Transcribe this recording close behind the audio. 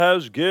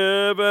has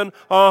given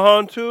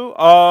unto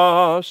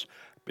us.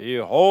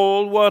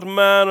 Behold, what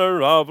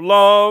manner of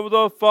love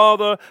the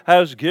Father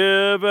has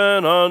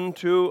given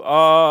unto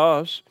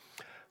us,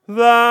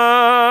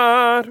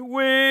 that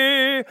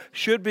we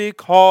should be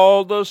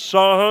called the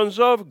sons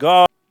of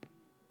God.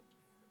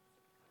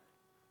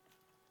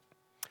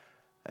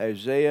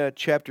 Isaiah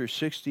chapter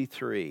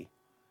 63,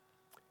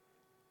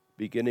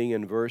 beginning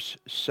in verse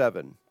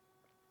 7.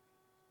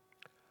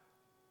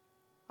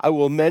 I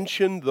will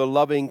mention the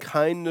loving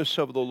kindness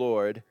of the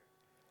Lord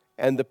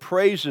and the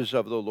praises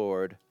of the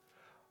Lord,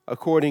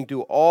 according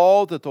to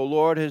all that the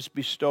Lord has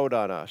bestowed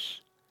on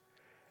us,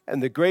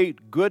 and the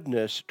great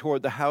goodness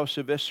toward the house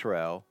of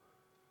Israel,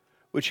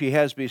 which he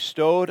has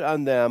bestowed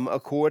on them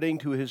according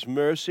to his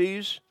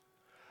mercies,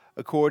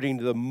 according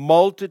to the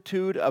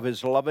multitude of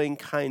his loving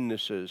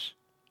kindnesses.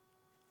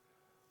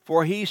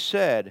 For he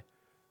said,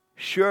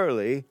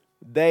 surely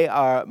they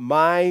are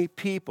my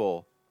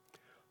people,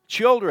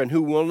 children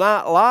who will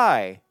not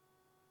lie.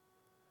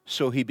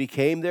 So he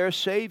became their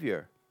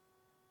Savior.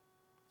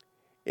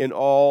 In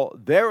all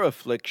their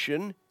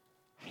affliction,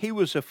 he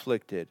was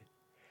afflicted,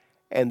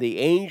 and the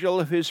angel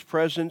of his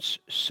presence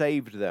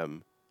saved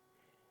them.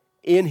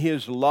 In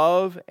his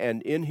love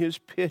and in his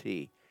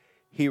pity,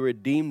 he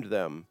redeemed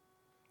them,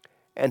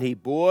 and he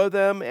bore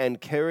them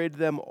and carried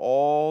them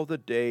all the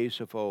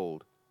days of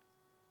old.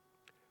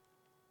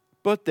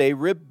 But they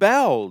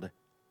rebelled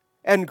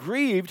and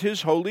grieved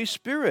his Holy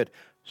Spirit,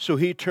 so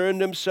he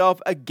turned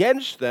himself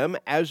against them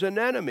as an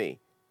enemy,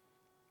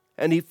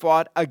 and he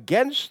fought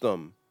against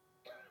them.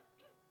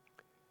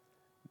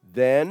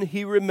 Then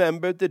he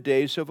remembered the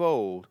days of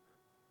old,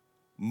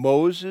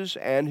 Moses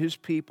and his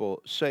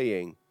people,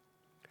 saying,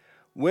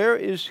 where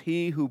is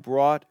he who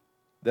brought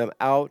them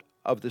out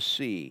of the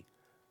sea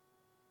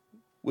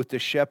with the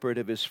shepherd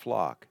of his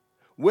flock?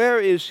 Where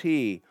is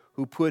he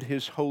who put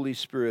his Holy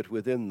Spirit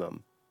within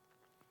them?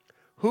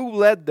 Who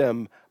led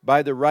them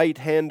by the right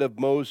hand of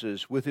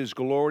Moses with his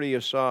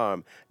glorious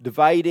arm,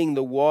 dividing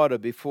the water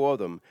before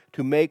them,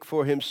 to make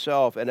for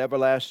himself an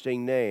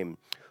everlasting name?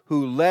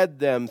 Who led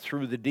them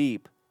through the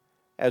deep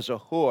as a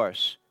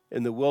horse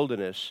in the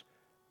wilderness,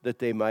 that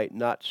they might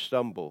not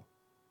stumble?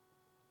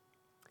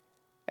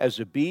 As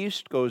a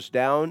beast goes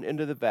down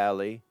into the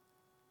valley,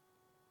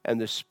 and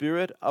the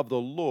Spirit of the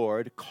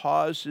Lord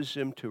causes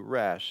him to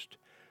rest,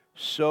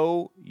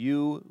 so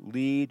you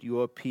lead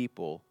your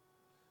people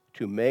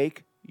to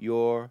make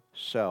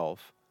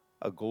yourself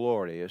a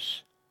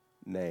glorious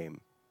name.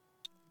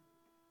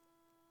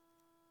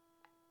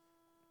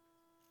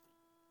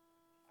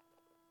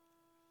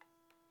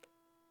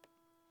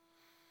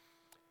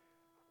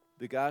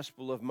 The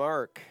Gospel of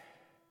Mark,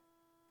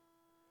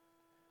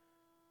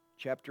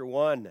 chapter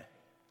 1.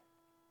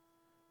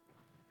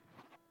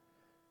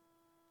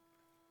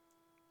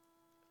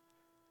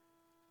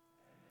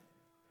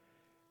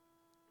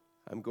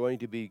 I'm going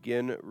to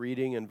begin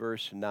reading in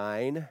verse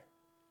 9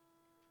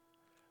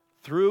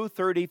 through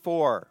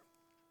 34.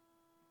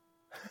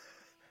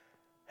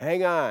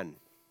 Hang on.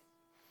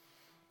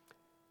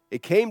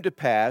 It came to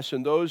pass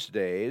in those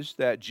days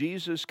that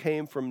Jesus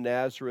came from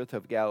Nazareth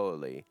of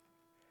Galilee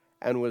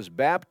and was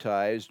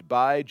baptized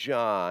by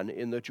John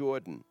in the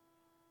Jordan.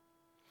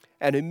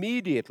 And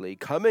immediately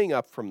coming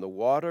up from the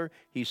water,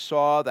 he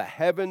saw the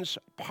heavens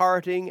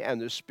parting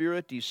and the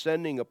Spirit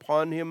descending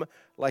upon him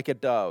like a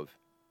dove.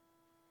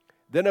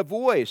 Then a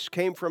voice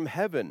came from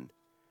heaven,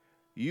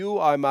 you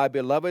are my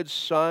beloved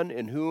Son,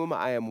 in whom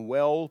I am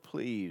well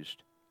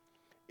pleased.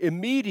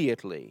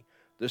 Immediately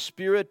the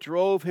Spirit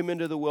drove him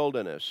into the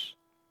wilderness,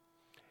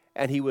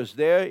 and he was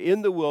there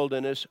in the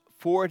wilderness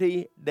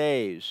 40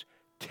 days,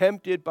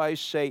 tempted by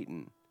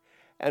Satan,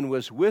 and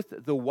was with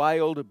the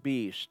wild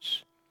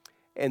beasts,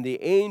 and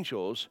the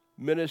angels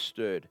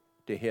ministered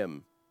to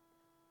him.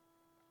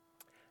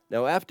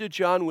 Now after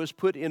John was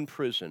put in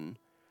prison,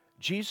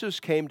 Jesus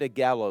came to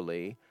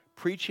Galilee,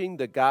 preaching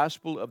the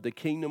gospel of the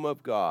kingdom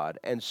of God,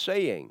 and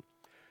saying,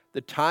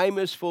 the time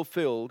is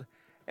fulfilled,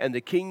 and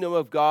the kingdom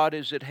of God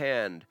is at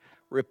hand.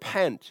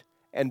 Repent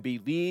and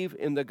believe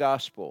in the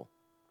gospel.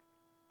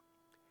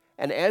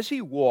 And as he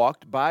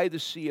walked by the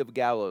Sea of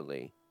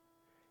Galilee,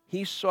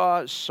 he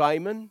saw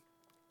Simon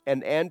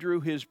and Andrew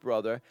his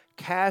brother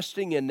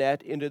casting a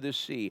net into the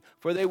sea,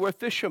 for they were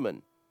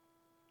fishermen.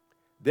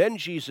 Then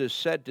Jesus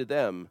said to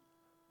them,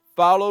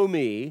 follow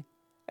me,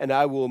 and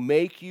I will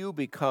make you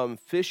become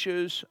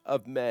fishers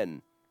of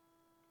men.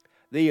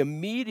 They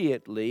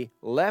immediately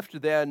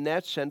left their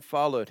nets and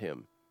followed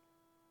him.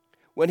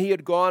 When he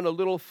had gone a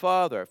little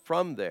farther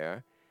from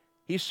there,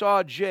 he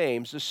saw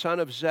James, the son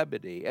of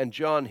Zebedee, and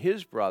John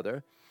his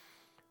brother,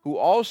 who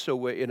also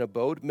were in a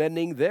boat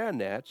mending their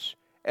nets,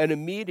 and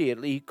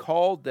immediately he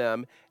called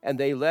them, and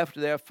they left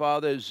their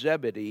father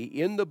Zebedee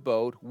in the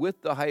boat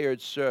with the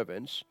hired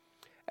servants,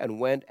 and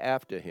went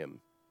after him.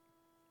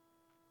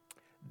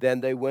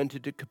 Then they went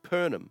into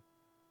Capernaum.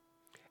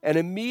 And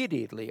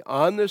immediately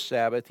on the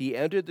Sabbath he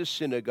entered the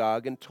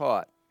synagogue and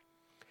taught.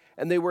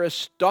 And they were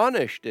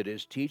astonished at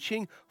his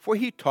teaching, for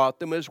he taught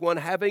them as one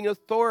having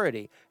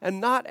authority,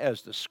 and not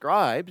as the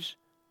scribes.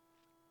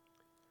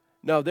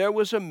 Now there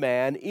was a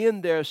man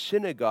in their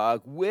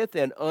synagogue with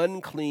an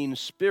unclean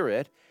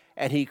spirit,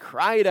 and he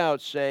cried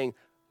out, saying,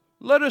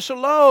 Let us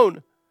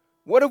alone.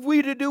 What have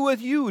we to do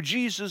with you,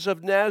 Jesus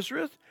of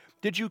Nazareth?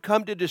 Did you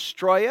come to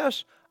destroy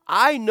us?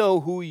 I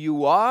know who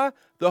you are,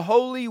 the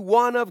Holy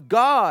One of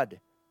God.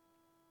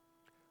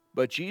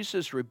 But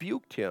Jesus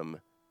rebuked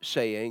him,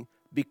 saying,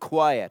 Be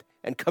quiet,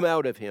 and come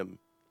out of him.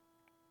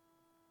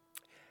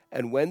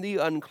 And when the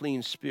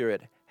unclean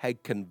spirit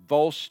had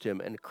convulsed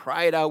him and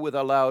cried out with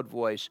a loud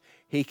voice,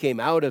 he came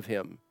out of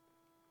him.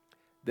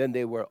 Then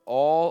they were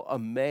all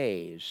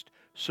amazed,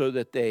 so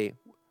that they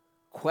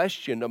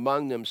questioned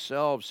among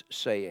themselves,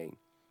 saying,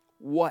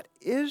 What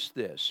is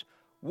this?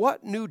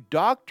 What new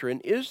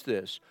doctrine is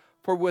this?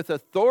 For with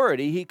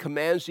authority he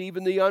commands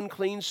even the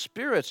unclean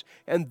spirits,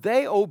 and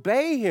they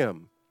obey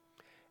him.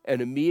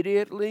 And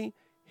immediately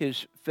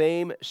his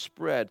fame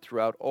spread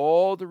throughout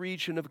all the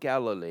region of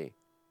Galilee.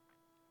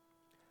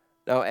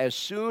 Now, as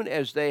soon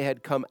as they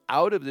had come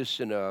out of the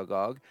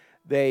synagogue,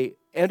 they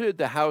entered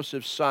the house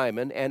of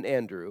Simon and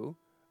Andrew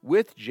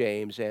with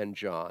James and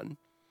John.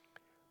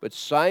 But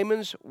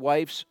Simon's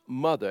wife's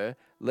mother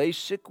lay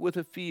sick with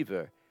a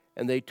fever,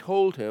 and they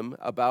told him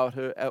about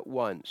her at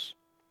once.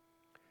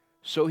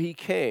 So he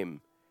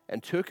came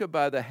and took her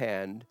by the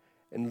hand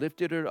and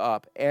lifted her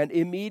up, and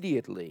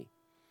immediately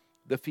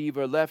the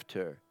fever left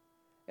her,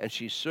 and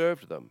she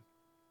served them.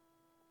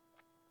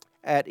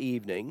 At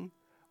evening,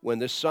 when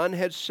the sun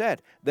had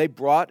set, they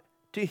brought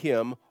to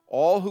him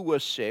all who were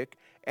sick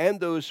and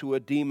those who were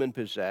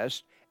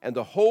demon-possessed, and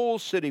the whole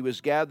city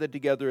was gathered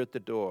together at the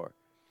door.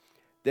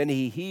 Then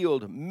he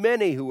healed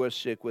many who were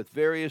sick with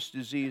various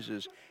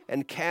diseases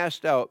and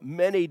cast out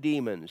many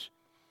demons.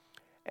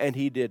 And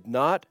he did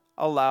not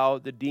allow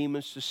the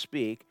demons to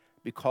speak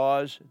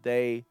because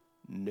they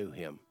knew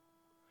him.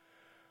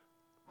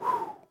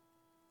 Whew.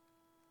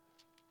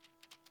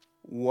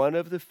 One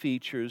of the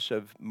features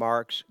of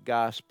Mark's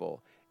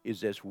gospel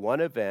is this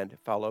one event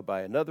followed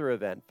by another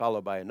event,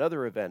 followed by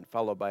another event,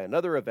 followed by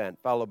another event,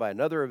 followed by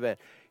another event.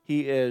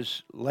 He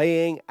is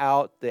laying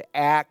out the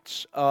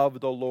acts of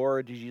the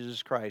Lord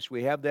Jesus Christ.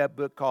 We have that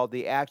book called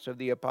The Acts of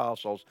the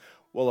Apostles.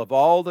 Well, of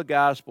all the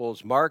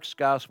Gospels, Mark's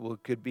Gospel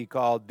could be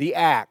called The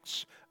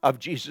Acts of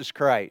Jesus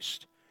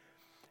Christ.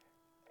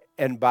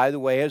 And by the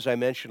way, as I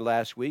mentioned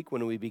last week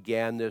when we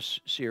began this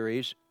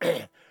series,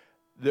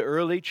 the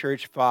early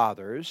church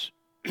fathers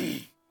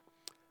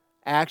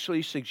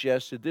actually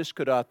suggested this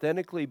could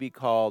authentically be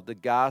called the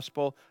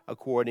Gospel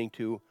according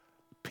to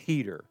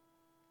Peter.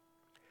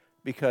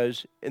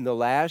 Because in the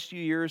last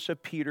years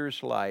of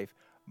Peter's life,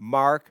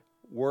 Mark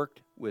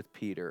worked with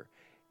Peter.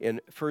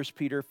 In 1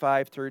 Peter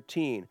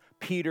 5:13,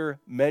 Peter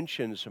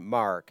mentions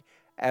Mark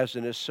as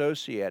an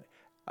associate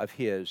of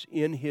his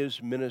in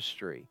his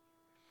ministry.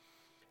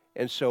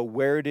 And so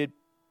where did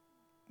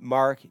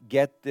Mark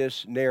get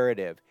this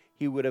narrative?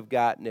 He would have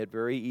gotten it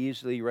very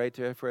easily right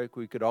there.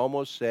 We could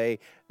almost say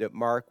that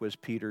Mark was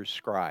Peter's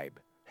scribe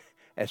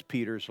as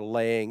Peter's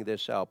laying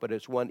this out. But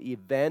it's one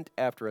event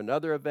after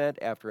another event,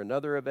 after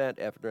another event,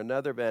 after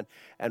another event.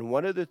 And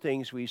one of the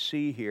things we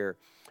see here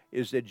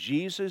is that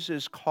Jesus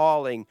is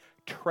calling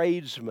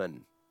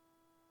tradesmen.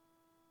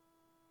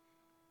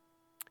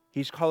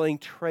 He's calling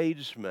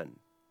tradesmen.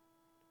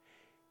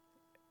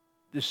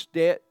 The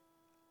state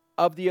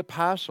of the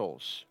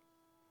apostles.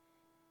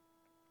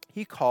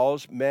 He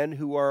calls men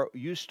who are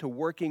used to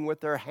working with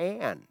their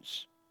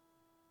hands.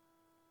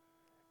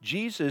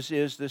 Jesus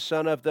is the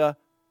son of the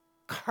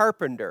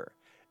carpenter.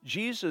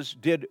 Jesus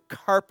did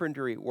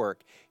carpentry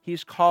work.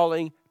 He's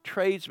calling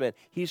tradesmen.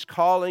 He's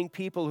calling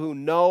people who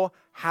know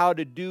how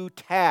to do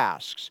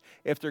tasks.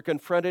 If they're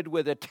confronted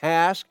with a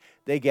task,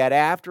 they get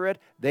after it.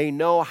 They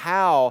know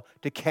how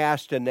to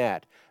cast a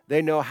net.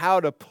 They know how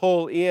to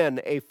pull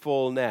in a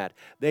full net.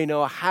 They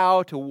know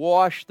how to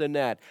wash the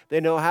net.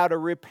 They know how to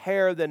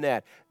repair the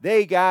net.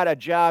 They got a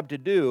job to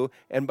do,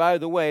 and by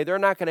the way, they're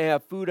not going to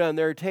have food on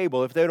their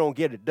table if they don't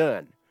get it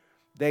done.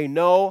 They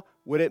know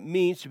what it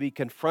means to be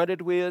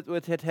confronted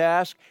with a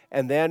task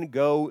and then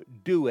go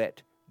do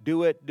it.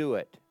 Do it, do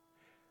it.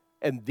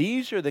 And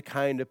these are the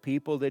kind of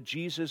people that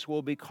Jesus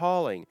will be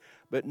calling.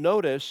 But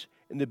notice,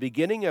 in the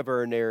beginning of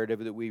our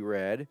narrative that we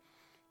read,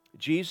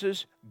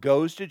 Jesus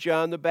goes to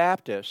John the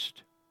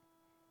Baptist.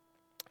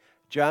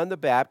 John the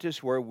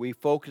Baptist, where we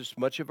focused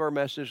much of our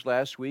message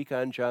last week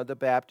on John the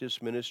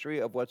Baptist's ministry,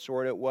 of what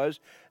sort it was.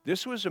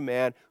 This was a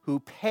man who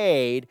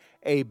paid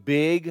a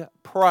big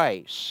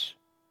price,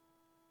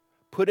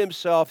 put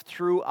himself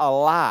through a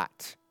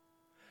lot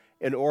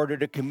in order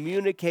to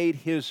communicate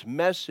his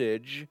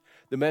message,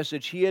 the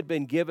message he had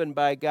been given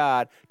by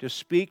God to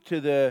speak to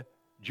the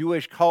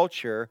Jewish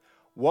culture.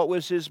 What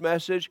was his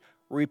message?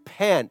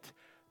 Repent.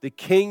 The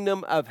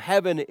kingdom of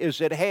heaven is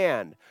at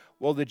hand.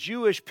 Well, the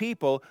Jewish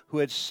people who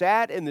had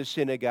sat in the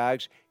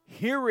synagogues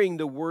hearing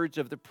the words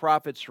of the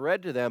prophets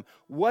read to them,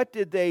 what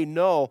did they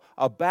know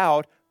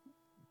about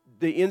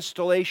the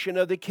installation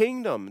of the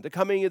kingdom, the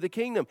coming of the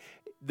kingdom?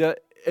 The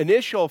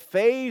initial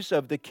phase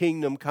of the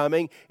kingdom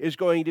coming is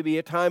going to be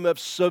a time of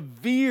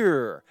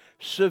severe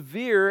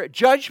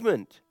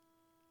judgment.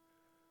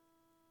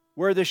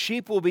 where the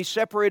sheep will be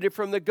separated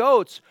from the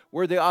goats,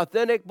 where the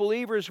authentic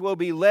believers will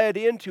be led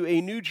into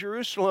a new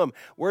Jerusalem,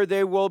 where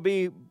they will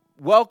be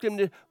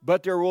welcomed,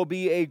 but there will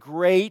be a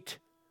great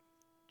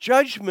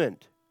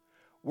judgment,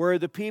 where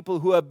the people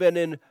who have been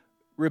in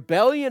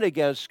rebellion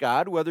against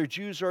God, whether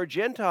Jews or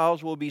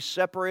Gentiles, will be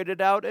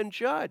separated out and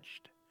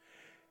judged.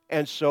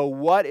 And so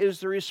what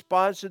is the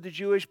response of the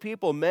Jewish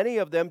people? Many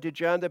of them to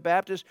John the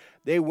Baptist,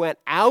 they went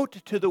out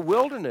to the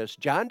wilderness.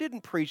 John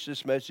didn't preach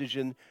this message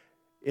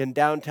in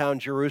downtown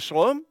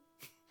Jerusalem.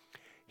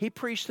 He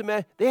preached the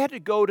message. They had to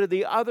go to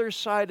the other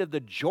side of the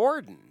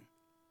Jordan.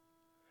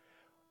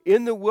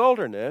 In the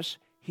wilderness,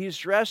 he's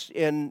dressed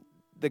in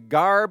the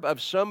garb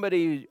of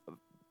somebody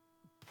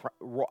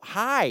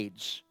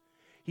hides.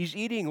 He's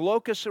eating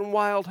locusts and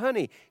wild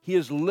honey. He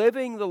is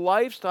living the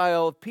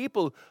lifestyle of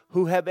people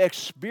who have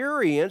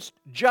experienced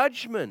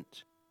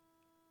judgment.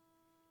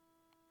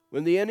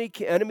 When the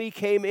enemy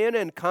came in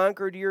and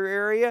conquered your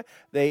area,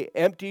 they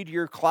emptied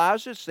your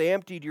closets, they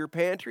emptied your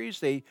pantries,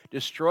 they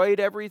destroyed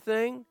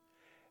everything,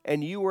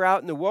 and you were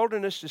out in the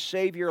wilderness to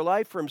save your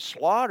life from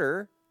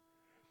slaughter,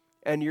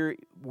 and you're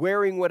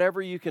wearing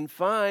whatever you can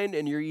find,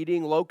 and you're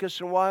eating locusts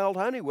and wild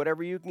honey,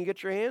 whatever you can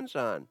get your hands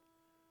on.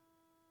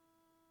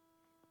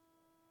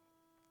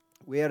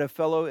 We had a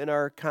fellow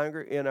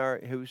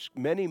who's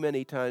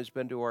many times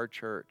been to our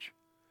church,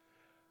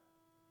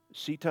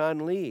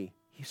 Seton Lee.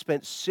 He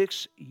spent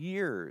 6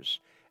 years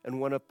in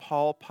one of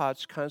Pol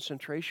Pot's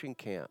concentration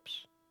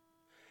camps.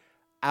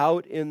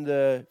 Out in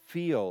the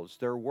fields,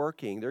 they're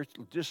working. They're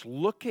just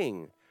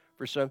looking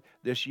for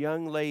this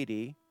young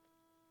lady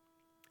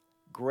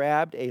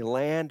grabbed a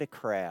land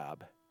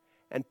crab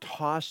and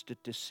tossed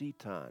it to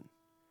Seton,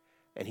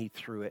 and he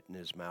threw it in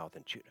his mouth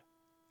and chewed it.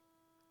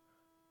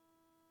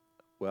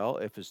 Well,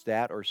 if it's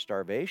that or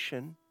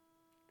starvation,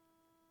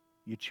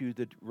 you chew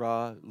the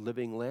raw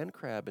living land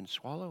crab and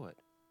swallow it.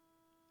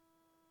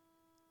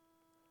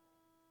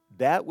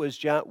 That was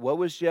John. What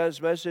was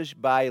John's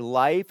message? By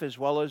life as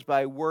well as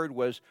by word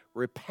was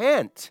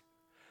repent.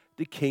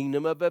 The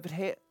kingdom of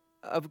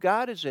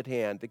God is at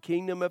hand. The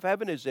kingdom of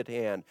heaven is at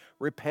hand.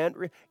 Repent.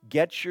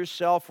 Get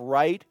yourself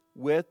right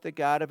with the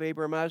God of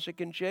Abraham, Isaac,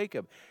 and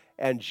Jacob.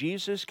 And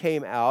Jesus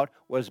came out,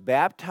 was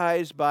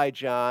baptized by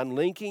John,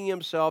 linking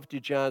himself to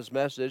John's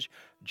message.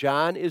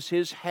 John is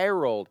his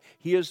herald.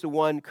 He is the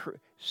one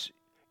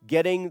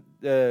getting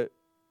the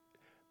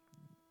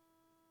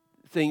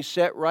things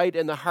set right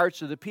in the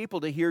hearts of the people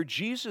to hear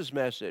Jesus'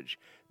 message.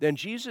 Then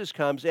Jesus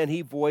comes and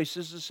he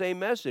voices the same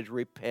message.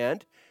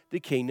 Repent, the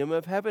kingdom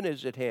of heaven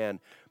is at hand.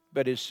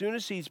 But as soon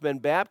as he's been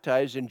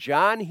baptized, and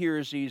John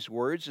hears these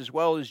words as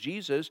well as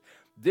Jesus,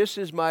 this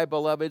is my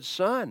beloved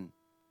Son,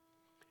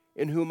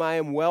 in whom I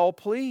am well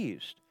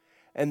pleased.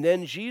 And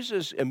then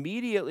Jesus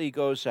immediately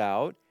goes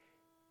out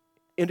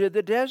into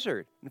the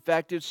desert. In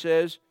fact, it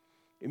says,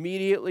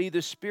 immediately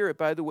the Spirit,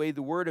 by the way,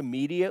 the word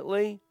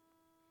immediately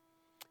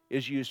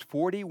is used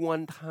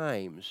 41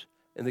 times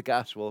in the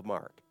Gospel of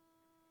Mark.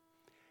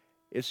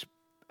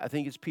 I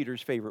think it's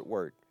Peter's favorite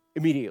word.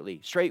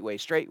 Immediately, straightway,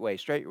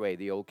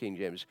 the old King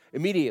James.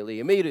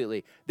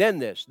 Immediately, then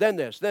this.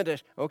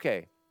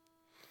 Okay.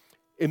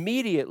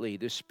 Immediately,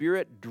 the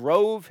Spirit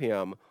drove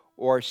him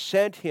or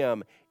sent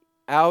him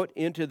out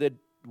into the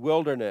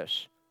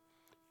wilderness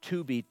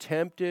to be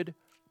tempted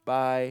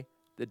by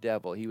the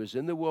devil. He was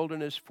in the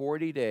wilderness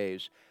 40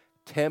 days,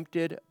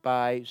 tempted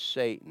by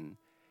Satan,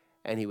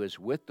 and he was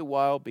with the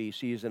wild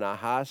beasts. He's in a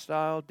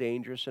hostile,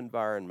 dangerous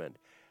environment,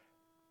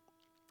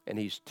 and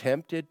he's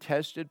tempted,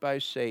 tested by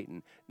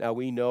Satan. Now,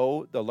 we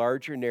know the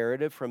larger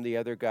narrative from the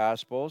other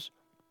Gospels.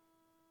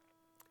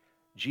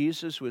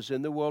 Jesus was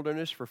in the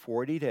wilderness for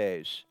 40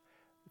 days.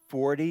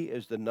 40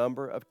 is the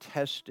number of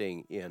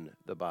testing in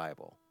the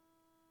Bible.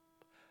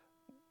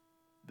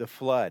 The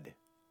flood,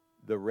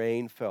 the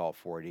rain fell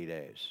 40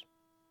 days.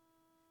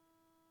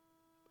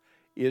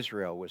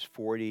 Israel was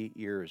 40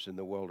 years in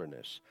the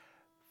wilderness.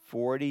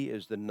 40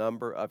 is the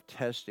number of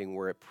testing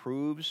where it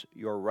proves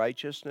your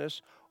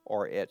righteousness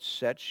or it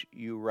sets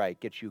you right,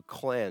 gets you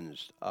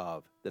cleansed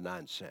of the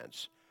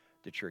nonsense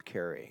that you're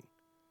carrying.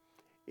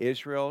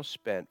 Israel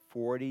spent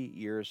 40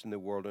 years in the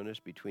wilderness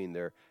between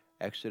their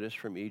exodus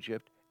from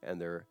Egypt and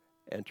their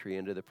entry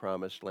into the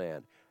promised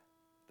land.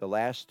 The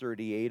last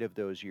 38 of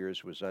those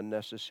years was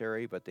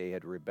unnecessary, but they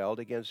had rebelled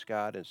against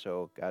God, and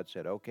so God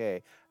said,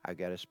 okay, I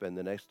got to spend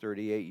the next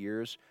 38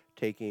 years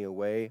taking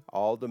away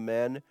all the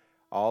men,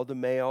 all the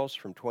males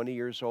from 20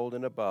 years old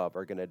and above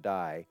are going to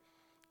die,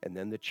 and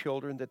then the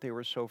children that they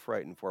were so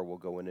frightened for will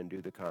go in and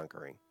do the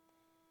conquering.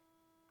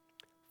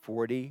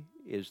 40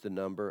 is the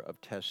number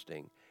of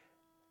testing,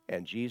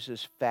 and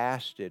Jesus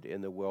fasted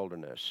in the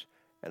wilderness.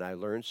 And I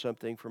learned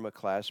something from a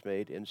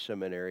classmate in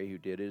seminary who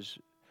did his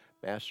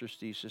master's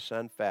thesis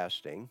on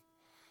fasting,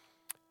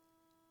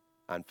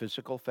 on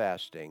physical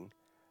fasting.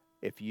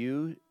 If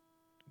you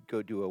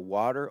go do a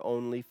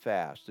water-only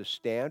fast, the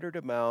standard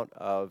amount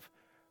of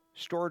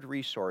stored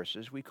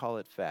resources, we call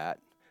it fat,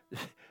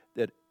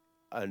 that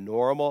an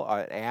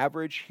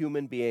average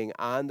human being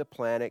on the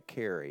planet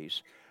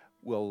carries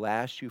will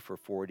last you for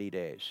 40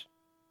 days.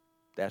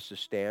 That's the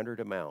standard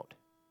amount.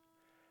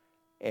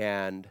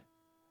 And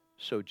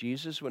so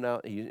Jesus went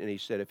out and he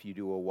said, if you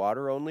do a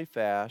water-only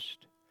fast,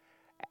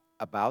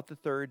 about the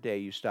third day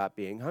you stop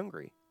being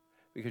hungry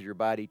because your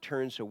body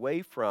turns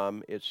away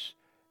from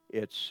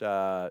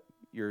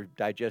your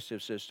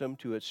digestive system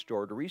to its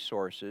stored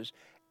resources.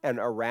 And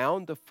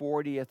around the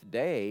 40th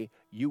day,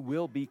 you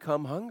will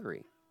become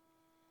hungry.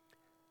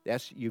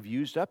 You've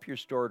used up your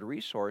stored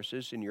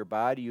resources in your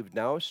body. You've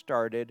now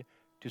started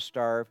to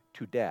starve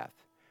to death.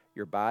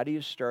 Your body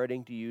is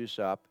starting to use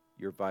up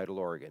your vital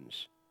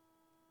organs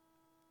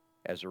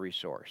as a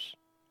resource.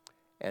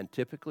 And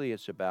typically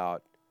it's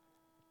about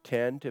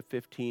 10 to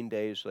 15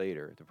 days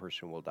later, the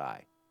person will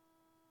die.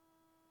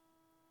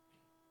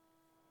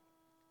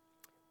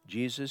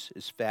 Jesus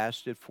is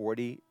fasted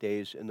 40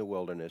 days in the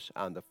wilderness.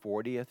 On the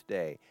 40th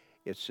day,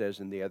 it says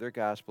in the other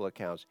gospel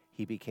accounts,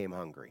 he became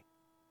hungry,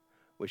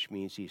 which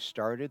means he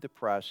started the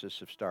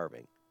process of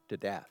starving to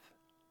death.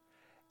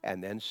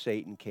 And then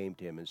Satan came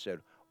to him and said,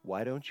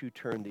 why don't you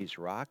turn these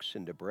rocks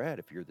into bread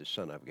if you're the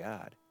Son of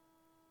God?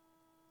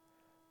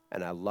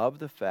 And I love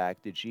the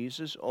fact that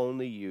Jesus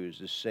only used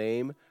the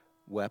same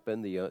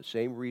weapon, the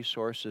same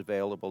resource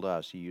available to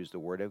us. He used the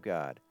Word of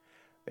God.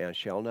 Man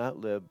shall not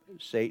live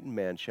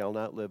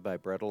by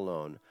bread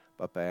alone,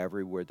 but by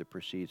every word that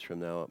proceeds from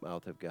the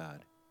mouth of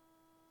God.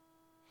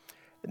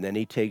 And then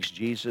he takes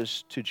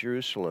Jesus to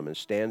Jerusalem and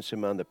stands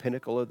him on the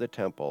pinnacle of the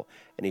temple.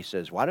 And he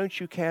says, why don't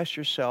you cast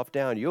yourself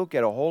down? You'll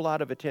get a whole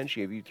lot of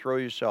attention if you throw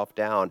yourself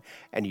down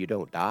and you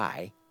don't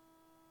die.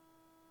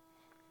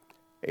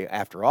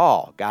 After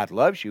all, God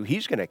loves you.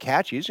 He's going to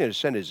catch you. He's going to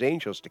send his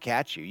angels to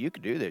catch you. You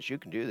can do this. You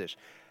can do this.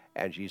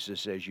 And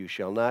Jesus says, you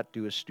shall not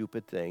do a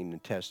stupid thing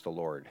and test the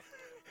Lord.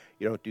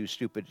 You don't do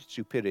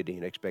stupidity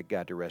and expect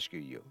God to rescue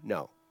you.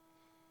 No.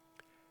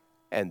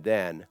 And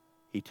then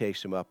he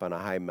takes him up on a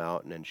high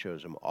mountain and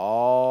shows him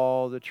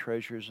all the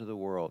treasures of the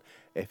world.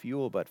 If you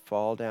will but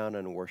fall down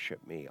and worship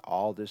me,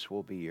 all this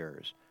will be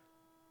yours.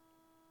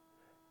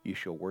 You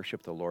shall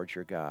worship the Lord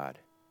your God,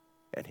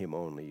 and him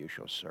only you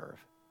shall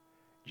serve.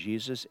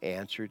 Jesus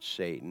answered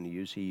Satan.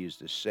 He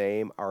used the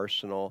same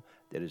arsenal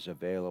that is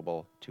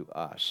available to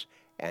us,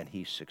 and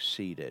he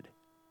succeeded.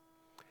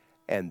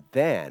 And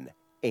then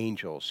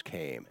angels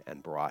came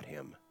and brought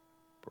him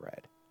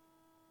bread.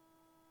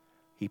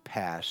 He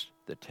passed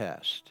the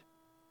test.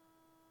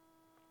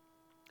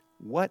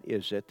 What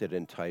is it that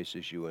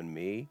entices you and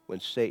me when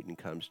Satan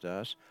comes to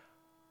us?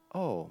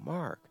 Oh,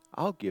 Mark,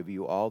 I'll give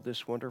you all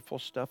this wonderful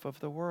stuff of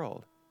the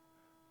world.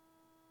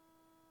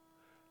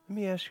 Let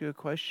me ask you a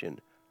question.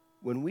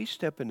 When we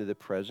step into the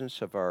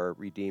presence of our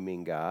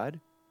redeeming God,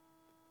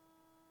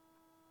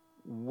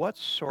 what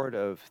sort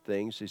of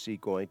things is he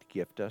going to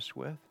gift us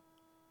with?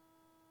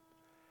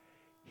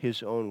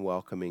 His own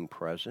welcoming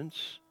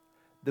presence.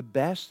 The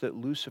best that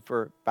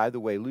Lucifer, by the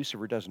way,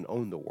 Lucifer doesn't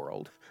own the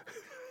world.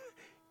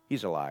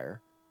 He's a liar.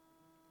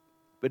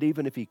 But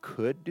even if he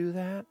could do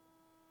that,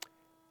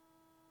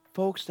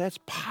 folks, that's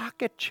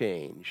pocket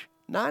change.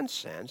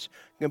 Nonsense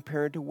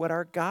compared to what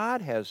our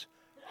God has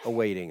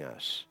awaiting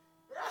us.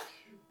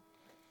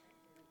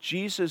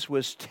 Jesus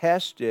was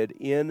tested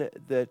in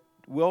the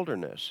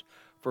wilderness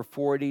for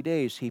 40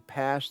 days. He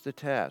passed the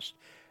test.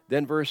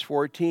 Then verse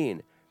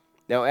 14.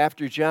 Now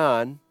after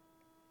John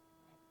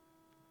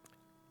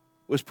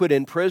was put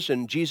in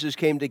prison, Jesus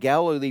came to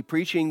Galilee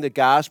preaching the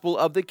gospel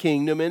of the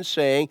kingdom and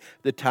saying,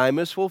 the time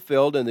is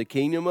fulfilled and the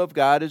kingdom of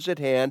God is at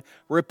hand.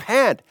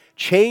 Repent,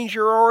 change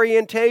your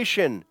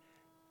orientation,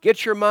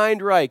 get your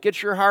mind right,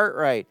 get your heart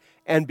right,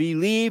 and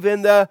believe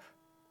in the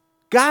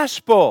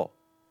gospel.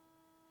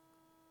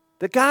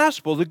 The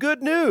gospel, the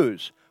good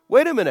news.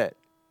 Wait a minute.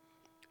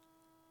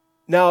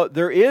 Now,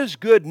 there is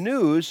good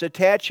news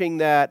attaching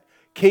that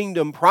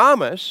kingdom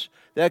promise,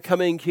 that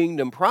coming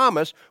kingdom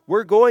promise.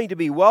 We're going to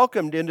be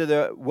welcomed into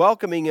the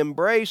welcoming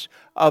embrace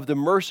of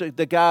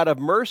the God of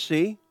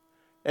mercy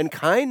and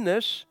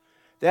kindness.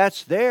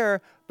 That's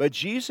there, but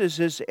Jesus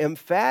is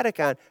emphatic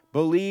on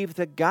believe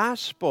the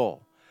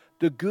gospel,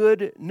 the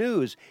good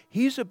news.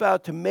 He's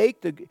about to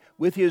make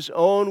with his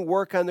own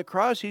work on the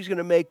cross, he's going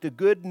to make the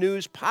good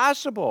news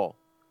possible.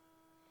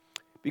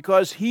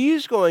 Because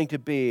he's going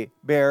to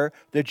bear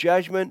the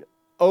judgment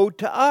owed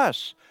to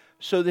us,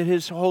 so that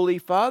his Holy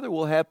Father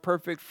will have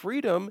perfect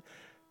freedom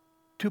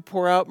to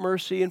pour out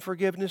mercy and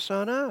forgiveness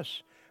on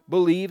us.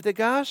 Believe the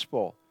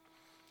gospel.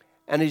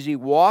 And as he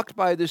walked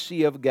by the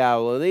Sea of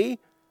Galilee,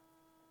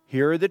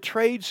 here are the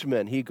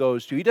tradesmen he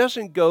goes to. He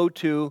doesn't go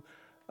to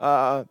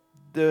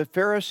the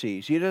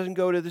Pharisees. He doesn't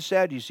go to the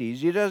Sadducees.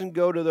 He doesn't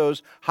go to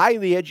those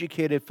highly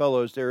educated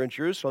fellows there in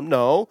Jerusalem.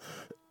 No.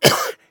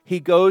 He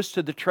goes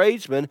to the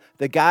tradesmen,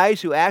 the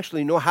guys who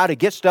actually know how to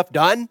get stuff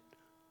done.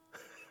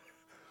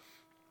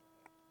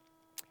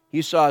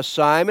 He saw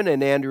Simon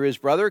and Andrew his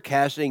brother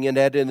casting a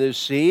net in the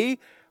sea,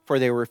 for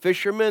they were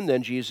fishermen.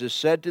 Then Jesus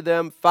said to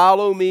them,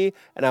 follow me,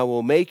 and I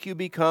will make you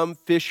become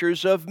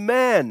fishers of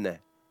men.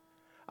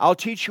 I'll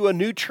teach you a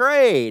new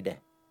trade.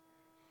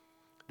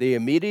 They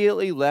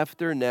immediately left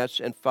their nets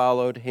and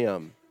followed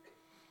him.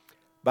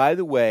 By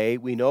the way,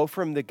 we know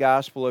from the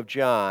Gospel of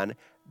John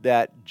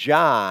that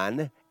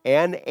John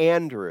and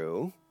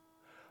Andrew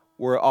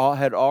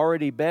had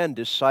already been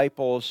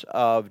disciples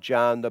of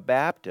John the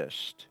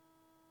Baptist.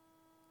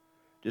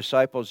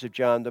 Disciples of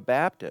John the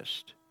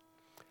Baptist.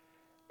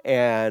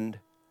 And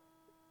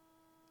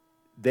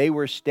they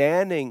were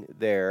standing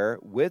there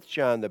with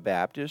John the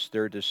Baptist,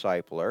 their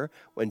discipler,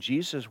 when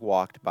Jesus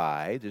walked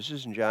by. This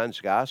is in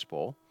John's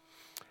Gospel.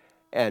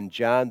 And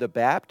John the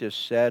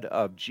Baptist said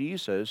of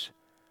Jesus,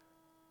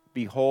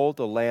 "Behold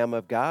the Lamb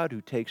of God who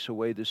takes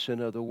away the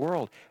sin of the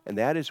world." And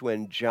that is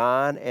when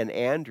John and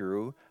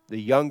Andrew,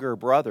 the younger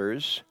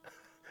brothers,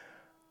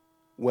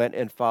 went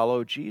and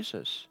followed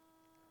Jesus.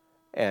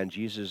 And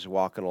Jesus is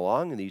walking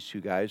along, and these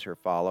two guys are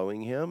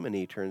following him, and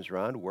he turns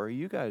around, "Where are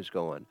you guys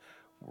going?"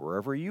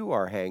 "Wherever you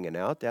are hanging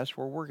out, that's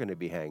where we're going to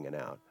be hanging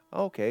out."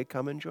 "Okay,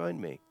 come and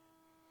join me."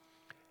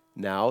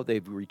 Now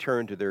they've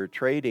returned to their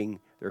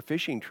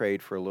fishing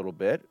trade for a little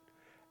bit,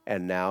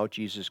 and now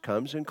Jesus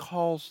comes and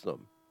calls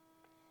them.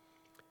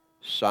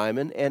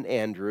 Simon and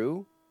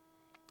Andrew,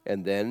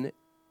 and then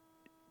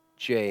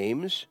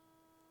James.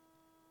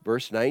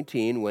 Verse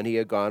 19, when he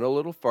had gone a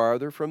little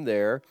farther from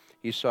there,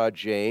 he saw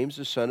James,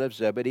 the son of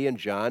Zebedee, and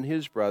John,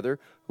 his brother,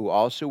 who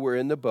also were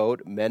in the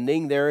boat,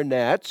 mending their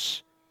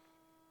nets.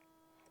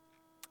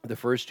 The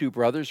first two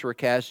brothers were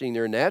casting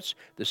their nets.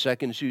 The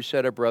second two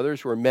set of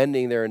brothers were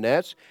mending their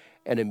nets.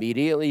 And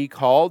immediately he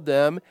called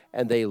them,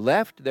 and they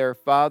left their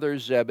father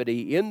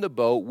Zebedee in the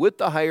boat with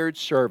the hired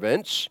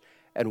servants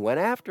and went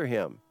after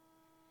him.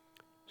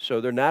 So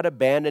they're not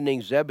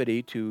abandoning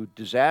Zebedee to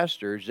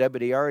disaster.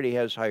 Zebedee already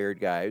has hired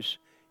guys.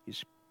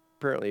 He's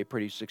apparently a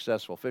pretty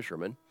successful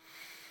fisherman.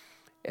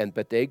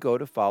 But they go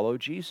to follow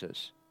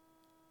Jesus.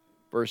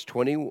 Verse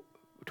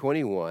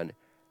 21,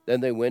 then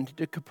they went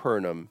into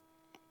Capernaum,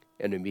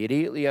 and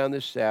immediately on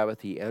the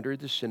Sabbath he entered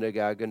the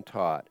synagogue and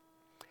taught.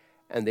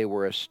 And they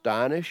were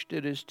astonished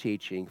at his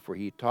teaching, for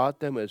he taught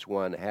them as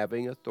one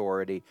having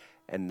authority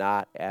and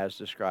not as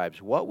the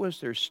scribes. What was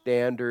their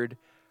standard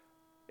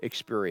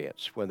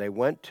experience? When they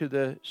went to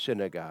the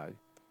synagogue,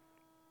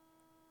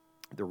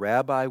 the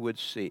rabbi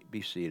would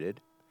be seated,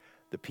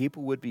 the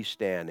people would be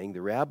standing,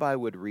 the rabbi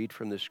would read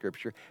from the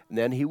scripture, and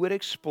then he would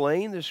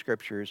explain the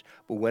scriptures.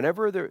 But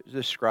whenever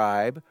the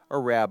scribe or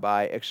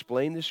rabbi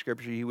explained the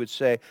scripture, he would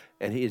say,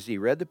 and as he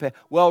read the passage,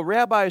 well,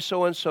 Rabbi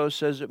so-and-so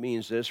says it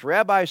means this,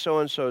 Rabbi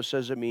so-and-so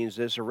says it means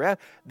this.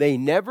 They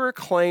never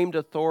claimed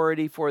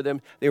authority for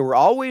them. They were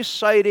always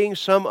citing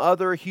some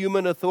other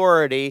human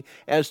authority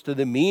as to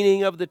the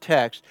meaning of the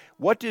text.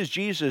 What does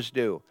Jesus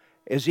do?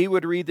 As he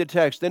would read the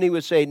text, then he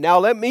would say, now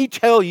let me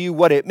tell you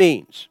what it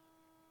means.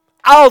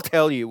 I'll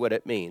tell you what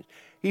it means.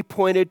 He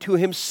pointed to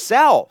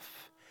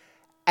himself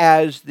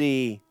as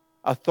the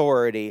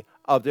authority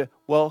of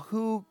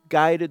who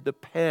guided the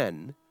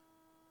pen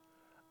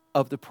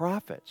of the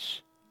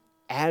prophets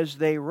as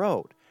they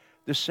wrote?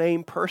 The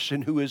same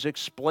person who is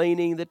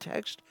explaining the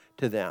text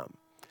to them.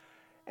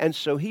 And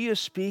so he is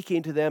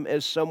speaking to them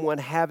as someone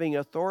having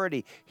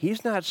authority.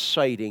 He's not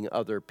citing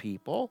other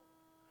people.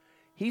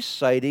 He's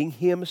citing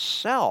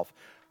himself.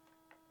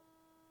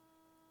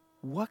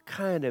 What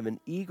kind of an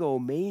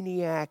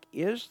egomaniac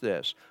is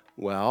this?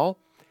 Well,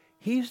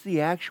 he's the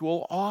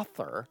actual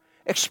author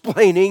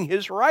explaining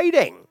his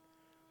writing.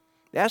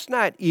 That's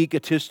not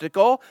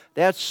egotistical.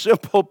 That's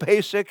simple,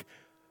 basic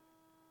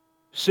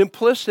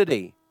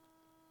simplicity.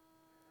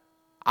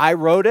 I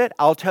wrote it.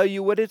 I'll tell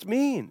you what it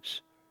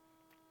means.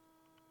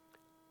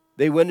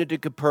 They went into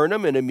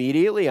Capernaum, and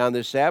immediately on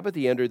the Sabbath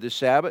he entered the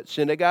Sabbath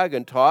synagogue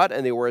and taught,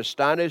 and they were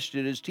astonished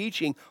at his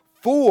teaching,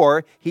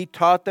 for he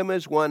taught them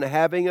as one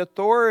having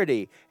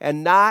authority,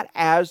 and not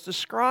as the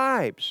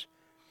scribes.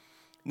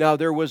 Now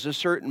there was a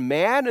certain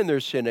man in their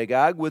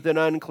synagogue with an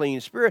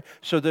unclean spirit.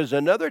 So there's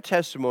another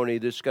testimony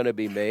that's going to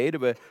be made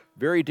of a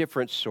very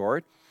different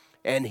sort.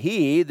 And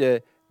he,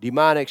 the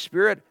demonic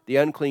spirit, the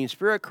unclean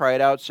spirit,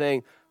 cried out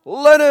saying,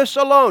 let us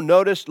alone.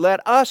 Notice,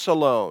 let us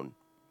alone.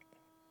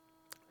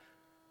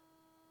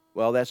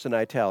 Well, that's in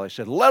italics. It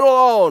said, let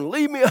alone,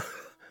 leave me alone.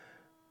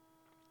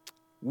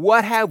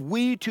 What have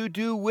we to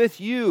do with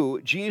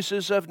you,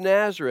 Jesus of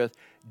Nazareth?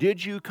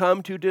 Did you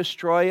come to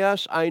destroy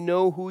us? I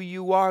know who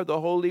you are, the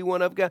Holy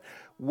One of God.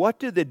 What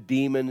do the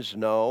demons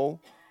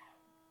know?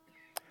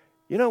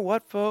 You know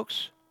what,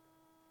 folks?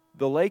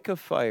 The lake of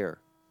fire.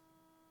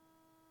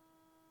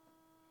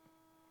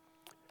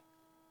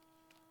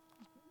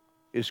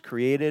 Is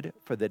created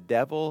for the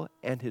devil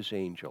and his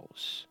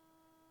angels.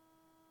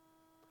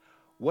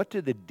 What do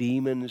the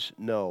demons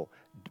know?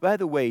 By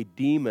the way,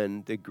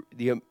 demon,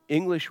 the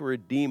English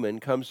word demon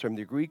comes from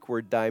the Greek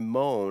word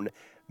daimon,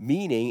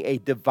 meaning a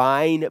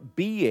divine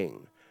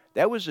being.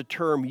 That was a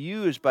term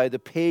used by the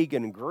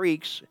pagan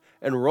Greeks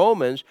and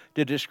Romans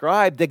to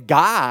describe the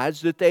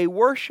gods that they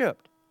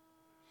worshipped.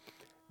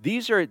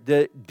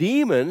 The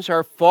demons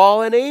are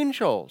fallen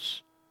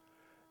angels.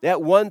 That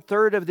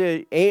 1/3 of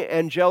the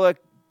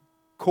angelic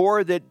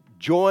corps that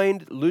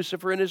joined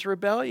Lucifer in his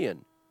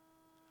rebellion.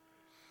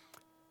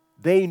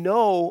 They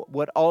know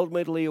what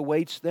ultimately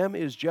awaits them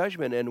is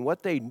judgment. And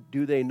what they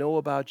know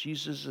about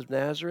Jesus of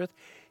Nazareth?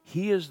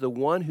 He is the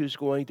one who's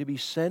going to be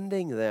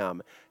sending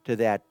them to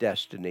that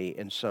destiny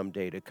in some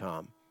day to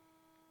come.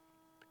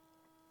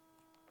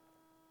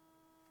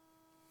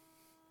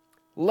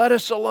 Let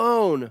us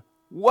alone.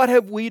 What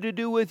have we to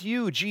do with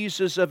you,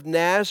 Jesus of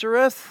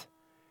Nazareth?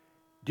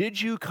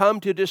 Did you come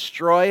to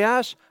destroy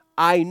us?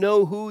 I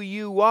know who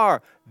you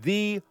are,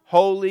 the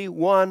Holy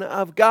One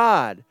of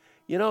God.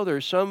 You know,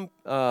 there's some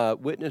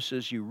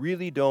witnesses you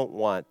really don't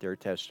want their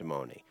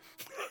testimony.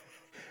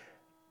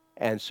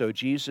 And so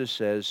Jesus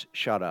says,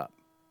 shut up,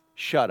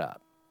 shut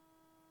up.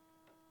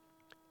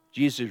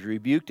 Jesus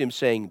rebuked him,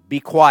 saying, be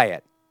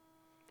quiet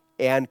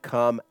and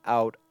come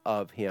out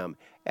of him.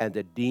 And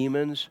the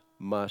demons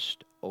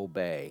must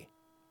obey.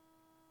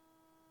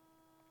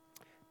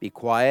 Be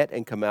quiet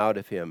and come out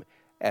of him.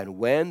 And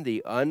when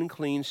the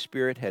unclean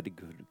spirit had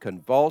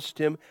convulsed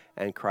him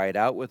and cried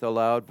out with a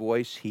loud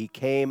voice, he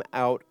came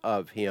out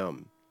of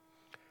him.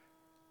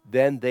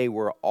 Then they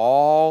were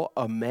all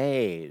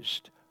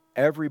amazed.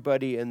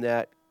 Everybody in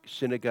that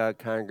synagogue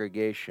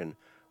congregation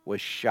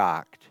was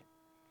shocked.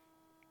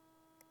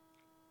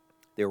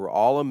 They were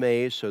all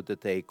amazed, so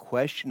that they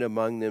questioned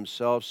among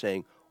themselves,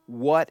 saying,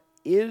 what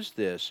is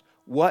this?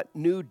 What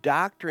new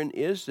doctrine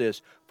is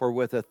this? For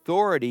with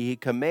authority he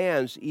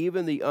commands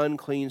even the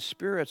unclean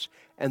spirits,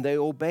 and they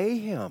obey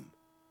him.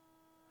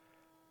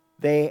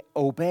 They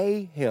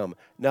obey him.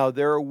 Now,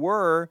 there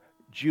were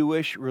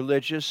Jewish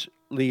religious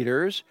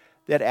leaders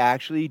that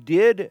actually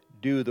did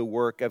do the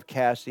work of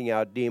casting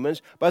out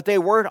demons, but they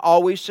weren't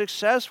always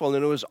successful,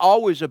 and it was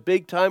always a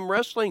big-time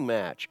wrestling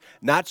match.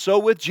 Not so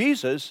with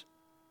Jesus.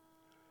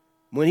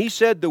 When he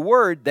said the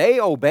word, they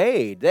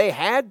obeyed. They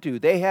had to.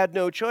 They had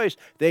no choice.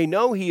 They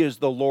know he is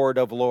the Lord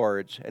of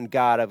lords and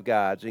God of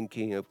gods and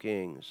King of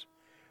kings.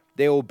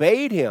 They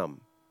obeyed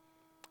him.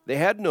 They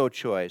had no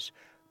choice.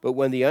 But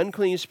when the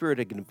unclean spirit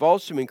had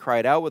convulsed him and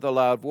cried out with a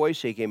loud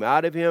voice, he came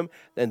out of him.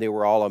 Then they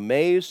were all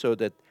amazed, so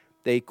that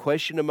they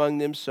questioned among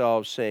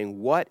themselves,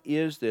 saying, what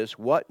is this?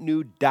 What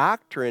new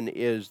doctrine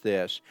is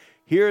this?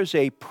 Here's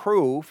a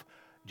proof.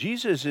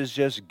 Jesus has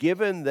just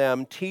given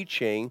them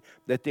teaching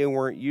that they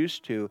weren't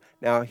used to.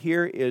 Now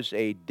here is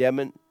a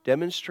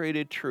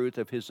demonstrated truth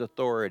of his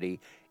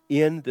authority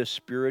in the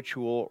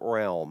spiritual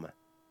realm.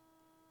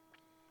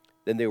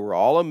 Then they were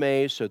all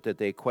amazed, so that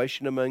they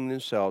questioned among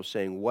themselves,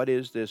 saying, what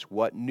is this?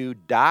 What new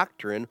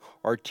doctrine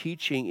or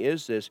teaching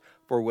is this?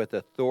 For with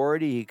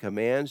authority he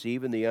commands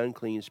even the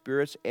unclean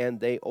spirits, and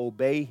they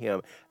obey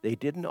him. They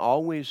didn't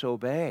always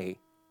obey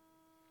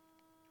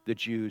the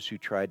Jews who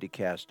tried to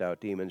cast out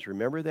demons.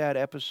 Remember that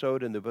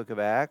episode in the book of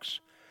Acts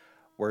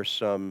where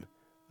some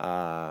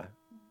sons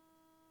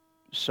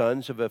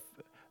of a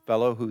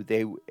fellow who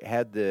they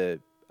had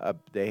the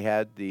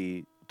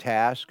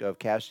task of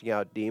casting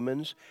out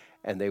demons,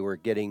 and they were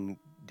getting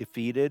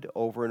defeated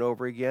over and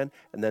over again,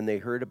 and then they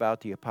heard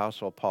about the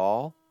Apostle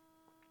Paul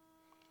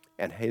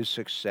and his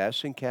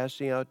success in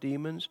casting out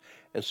demons,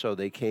 and so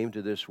they came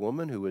to this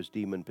woman who was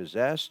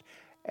demon-possessed,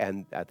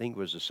 and I think it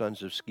was the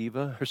sons of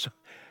Sceva or something,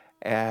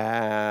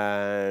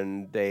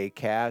 and they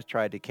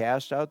tried to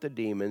cast out the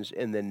demons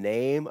in the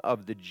name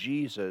of the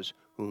Jesus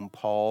whom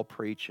Paul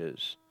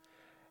preaches.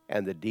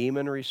 And the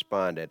demon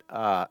responded,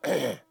 I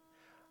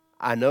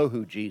know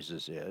who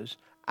Jesus is.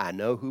 I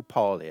know who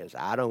Paul is.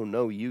 I don't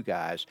know you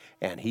guys.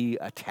 And he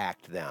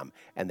attacked them,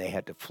 and they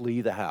had to flee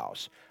the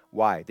house.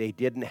 Why? They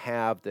didn't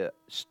have the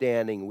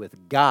standing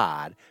with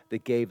God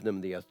that gave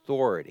them the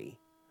authority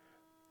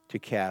to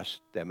cast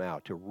them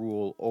out, to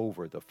rule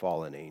over the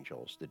fallen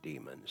angels, the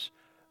demons.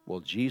 Well,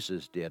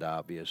 Jesus did,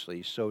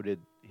 obviously. So did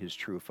his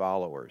true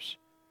followers.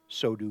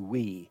 So do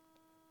we.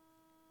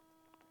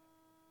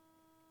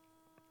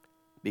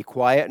 Be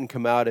quiet and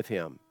come out of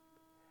him.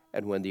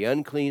 And when the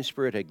unclean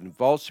spirit had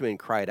convulsed him and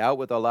cried out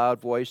with a loud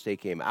voice, they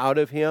came out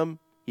of him.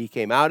 He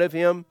came out of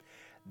him.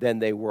 Then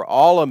they were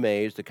all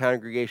amazed. The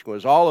congregation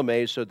was all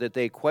amazed, so that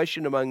they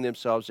questioned among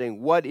themselves,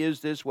 saying, what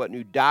is this? What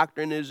new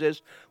doctrine is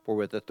this? For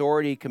with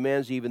authority he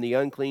commands even the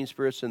unclean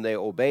spirits, and they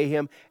obey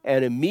him.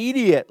 And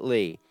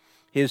immediately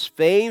his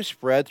fame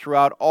spread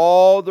throughout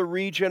all the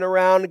region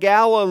around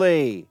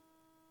Galilee.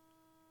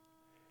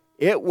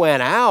 It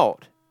went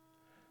out.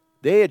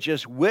 They had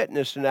just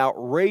witnessed an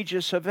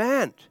outrageous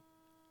event.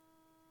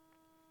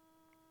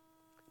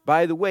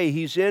 By the way,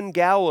 he's in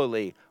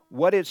Galilee.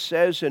 What it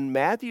says in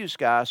Matthew's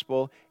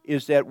gospel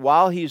is that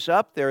while he's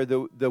up there,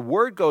 the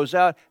word goes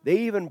out, they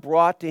even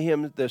brought to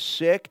him the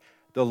sick,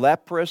 the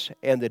leprous,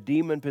 and the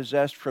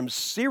demon-possessed from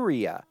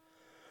Syria.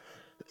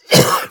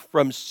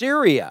 From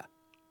Syria.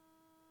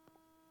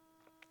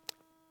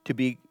 To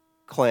be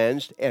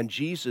cleansed, and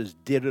Jesus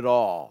did it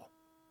all.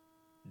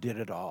 Did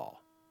it all.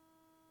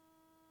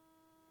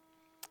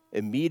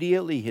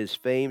 Immediately his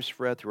fame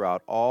spread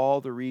throughout all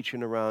the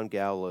region around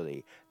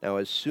Galilee. Now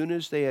as soon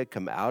as they had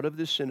come out of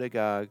the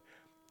synagogue,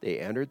 they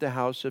entered the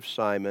house of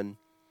Simon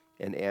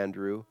and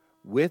Andrew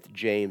with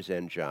James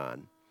and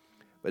John.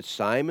 But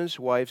Simon's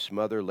wife's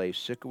mother lay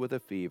sick with a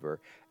fever,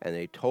 and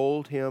they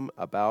told him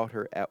about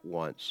her at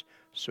once.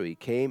 So he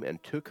came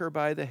and took her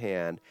by the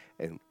hand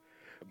and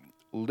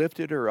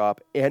lifted her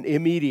up, and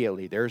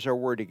immediately, there's our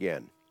word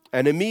again,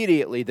 And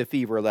immediately the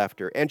fever left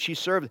her. And she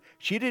served.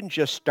 She didn't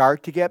just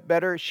start to get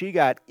better. She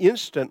got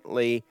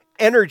instantly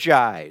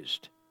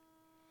energized.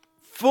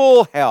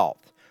 Full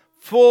health,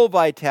 full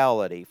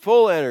vitality,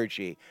 full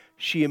energy.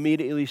 She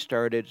immediately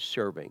started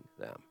serving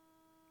them.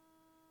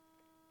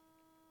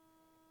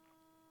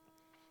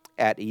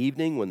 At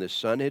evening, when the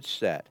sun had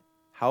set,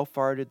 how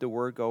far did the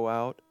word go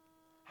out?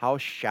 How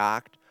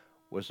shocked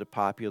was the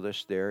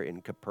populace there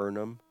in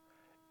Capernaum?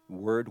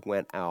 Word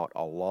went out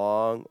a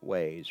long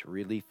ways,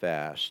 really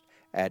fast.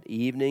 At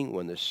evening,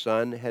 when the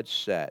sun had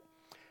set.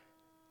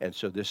 And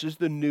so this is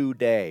the new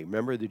day.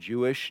 Remember, the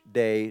Jewish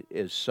day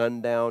is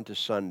sundown to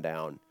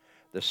sundown.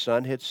 The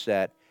sun had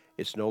set.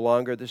 It's no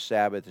longer the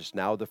Sabbath. It's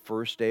now the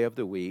first day of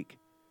the week.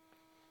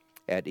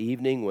 At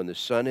evening, when the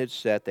sun had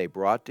set, they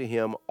brought to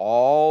him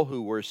all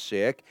who were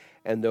sick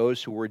and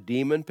those who were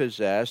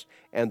demon-possessed,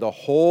 and the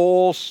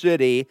whole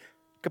city.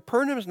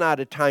 Capernaum's not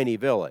a tiny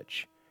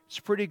village. It's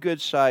a pretty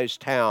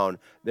good-sized town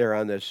there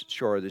on the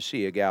shore of the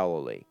Sea of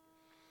Galilee.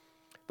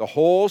 The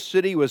whole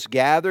city was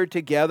gathered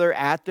together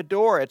at the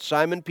door, at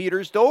Simon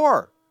Peter's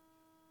door.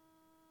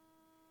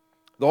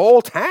 The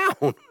whole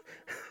town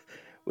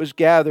was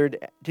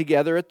gathered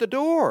together at the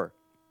door.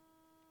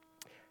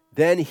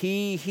 Then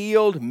he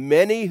healed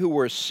many who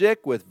were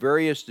sick with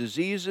various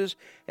diseases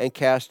and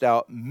cast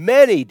out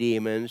many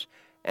demons,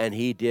 and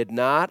he did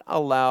not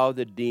allow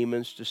the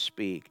demons to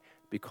speak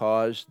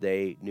because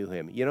they knew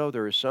him. You know,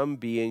 there are some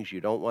beings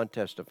you don't want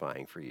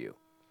testifying for you,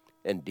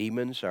 and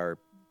demons are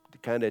the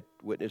kind of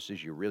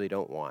witnesses you really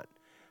don't want.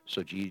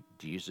 So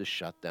Jesus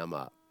shut them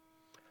up.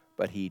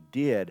 But he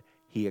did.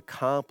 He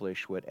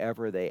accomplished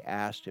whatever they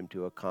asked him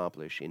to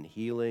accomplish in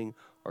healing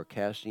or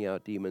casting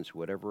out demons,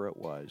 whatever it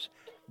was.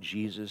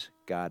 Jesus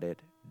got it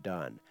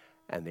done.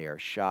 And they are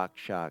shocked.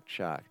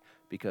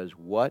 Because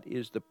what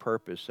is the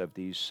purpose of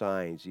these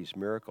signs, these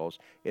miracles?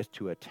 Is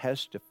to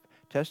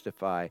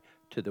testify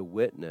to the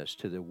witness,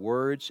 to the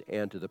words,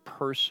 and to the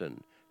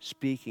person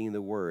speaking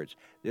the words.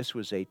 This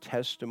was a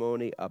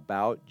testimony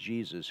about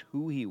Jesus,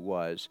 who he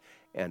was,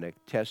 and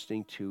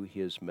attesting to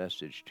his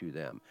message to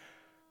them.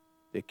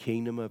 The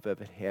kingdom of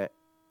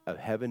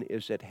heaven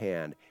is at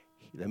hand.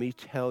 Let me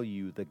tell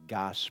you the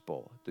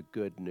gospel, the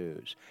good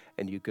news.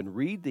 And you can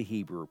read the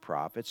Hebrew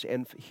prophets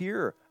and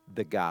hear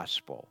the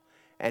gospel.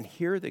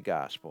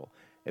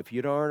 If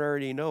you don't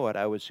already know it,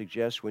 I would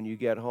suggest when you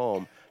get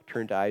home,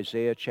 turn to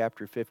Isaiah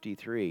chapter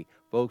 53.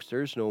 Folks,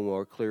 there's no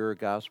more clearer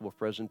gospel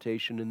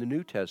presentation in the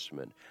New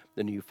Testament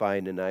than you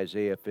find in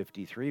Isaiah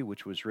 53,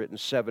 which was written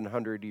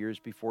 700 years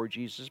before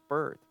Jesus'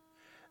 birth.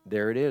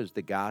 There it is,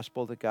 the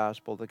gospel, the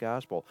gospel, the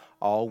gospel.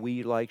 All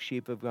we like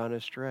sheep have gone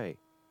astray.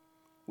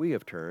 We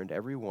have turned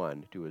every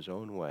one to his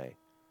own way.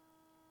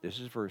 This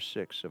is verse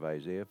 6 of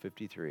Isaiah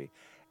 53.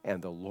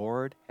 And the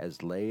Lord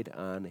has laid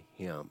on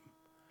him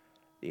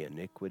the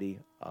iniquity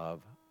of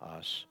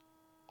us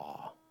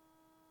all.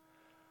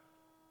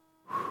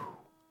 Whew.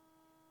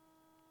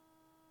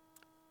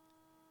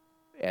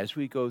 As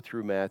we go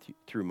through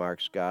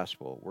Mark's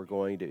gospel,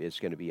 it's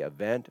going to be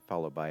event,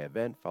 followed by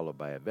event, followed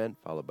by event,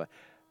 followed by...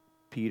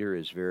 Peter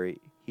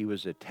he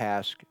was a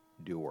task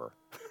doer.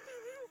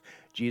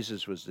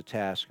 Jesus was the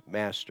task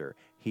master.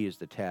 He is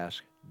the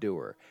task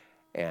doer.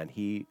 And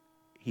he's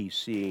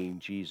seeing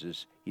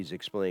Jesus, he's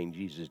explaining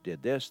Jesus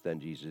did this, then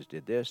Jesus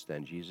did this,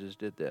 then Jesus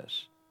did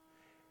this.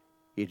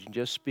 He didn't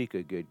just speak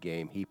a good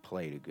game, he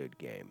played a good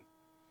game.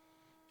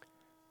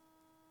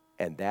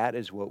 And that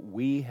is what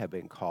we have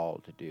been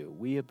called to do.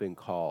 We have been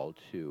called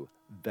to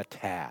the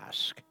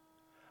task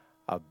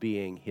of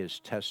being his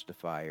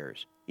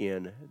testifiers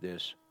in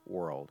this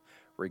world.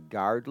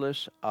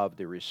 Regardless of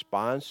the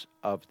response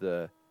of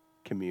the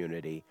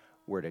community,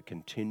 we're to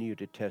continue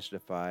to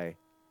testify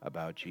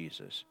about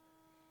Jesus.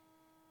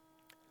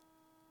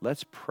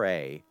 Let's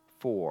pray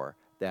for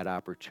that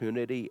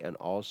opportunity and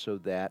also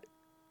that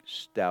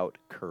stout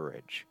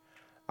courage.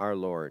 Our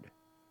Lord,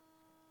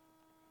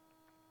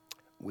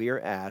 we are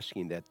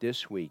asking that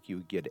this week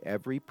you give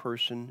every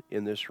person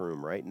in this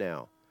room right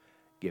now,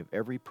 give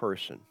every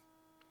person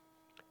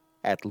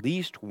at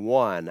least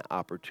one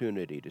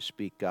opportunity to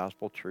speak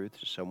gospel truth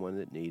to someone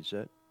that needs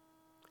it.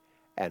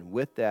 And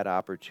with that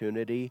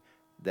opportunity,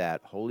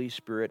 that Holy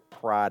Spirit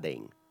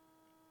prodding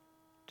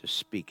to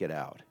speak it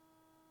out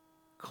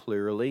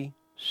clearly,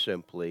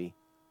 simply,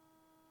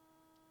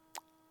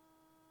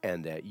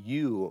 and that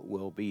you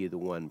will be the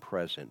one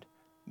present,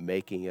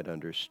 making it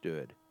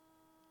understood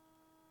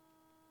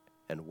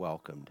and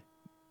welcomed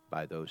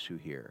by those who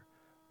hear.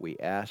 We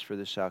ask for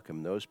this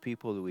outcome. Those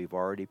people that we've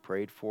already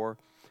prayed for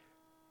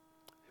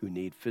who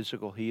need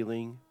physical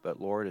healing, but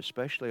Lord,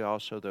 especially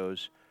also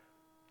those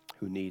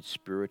who need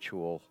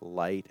spiritual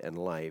light and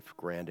life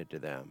granted to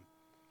them,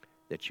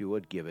 that you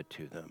would give it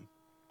to them,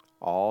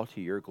 all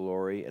to your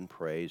glory and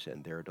praise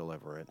and their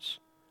deliverance.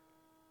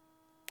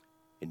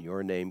 In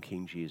your name,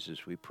 King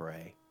Jesus, we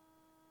pray.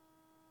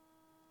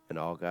 And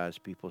all God's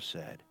people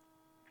said,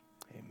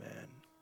 amen.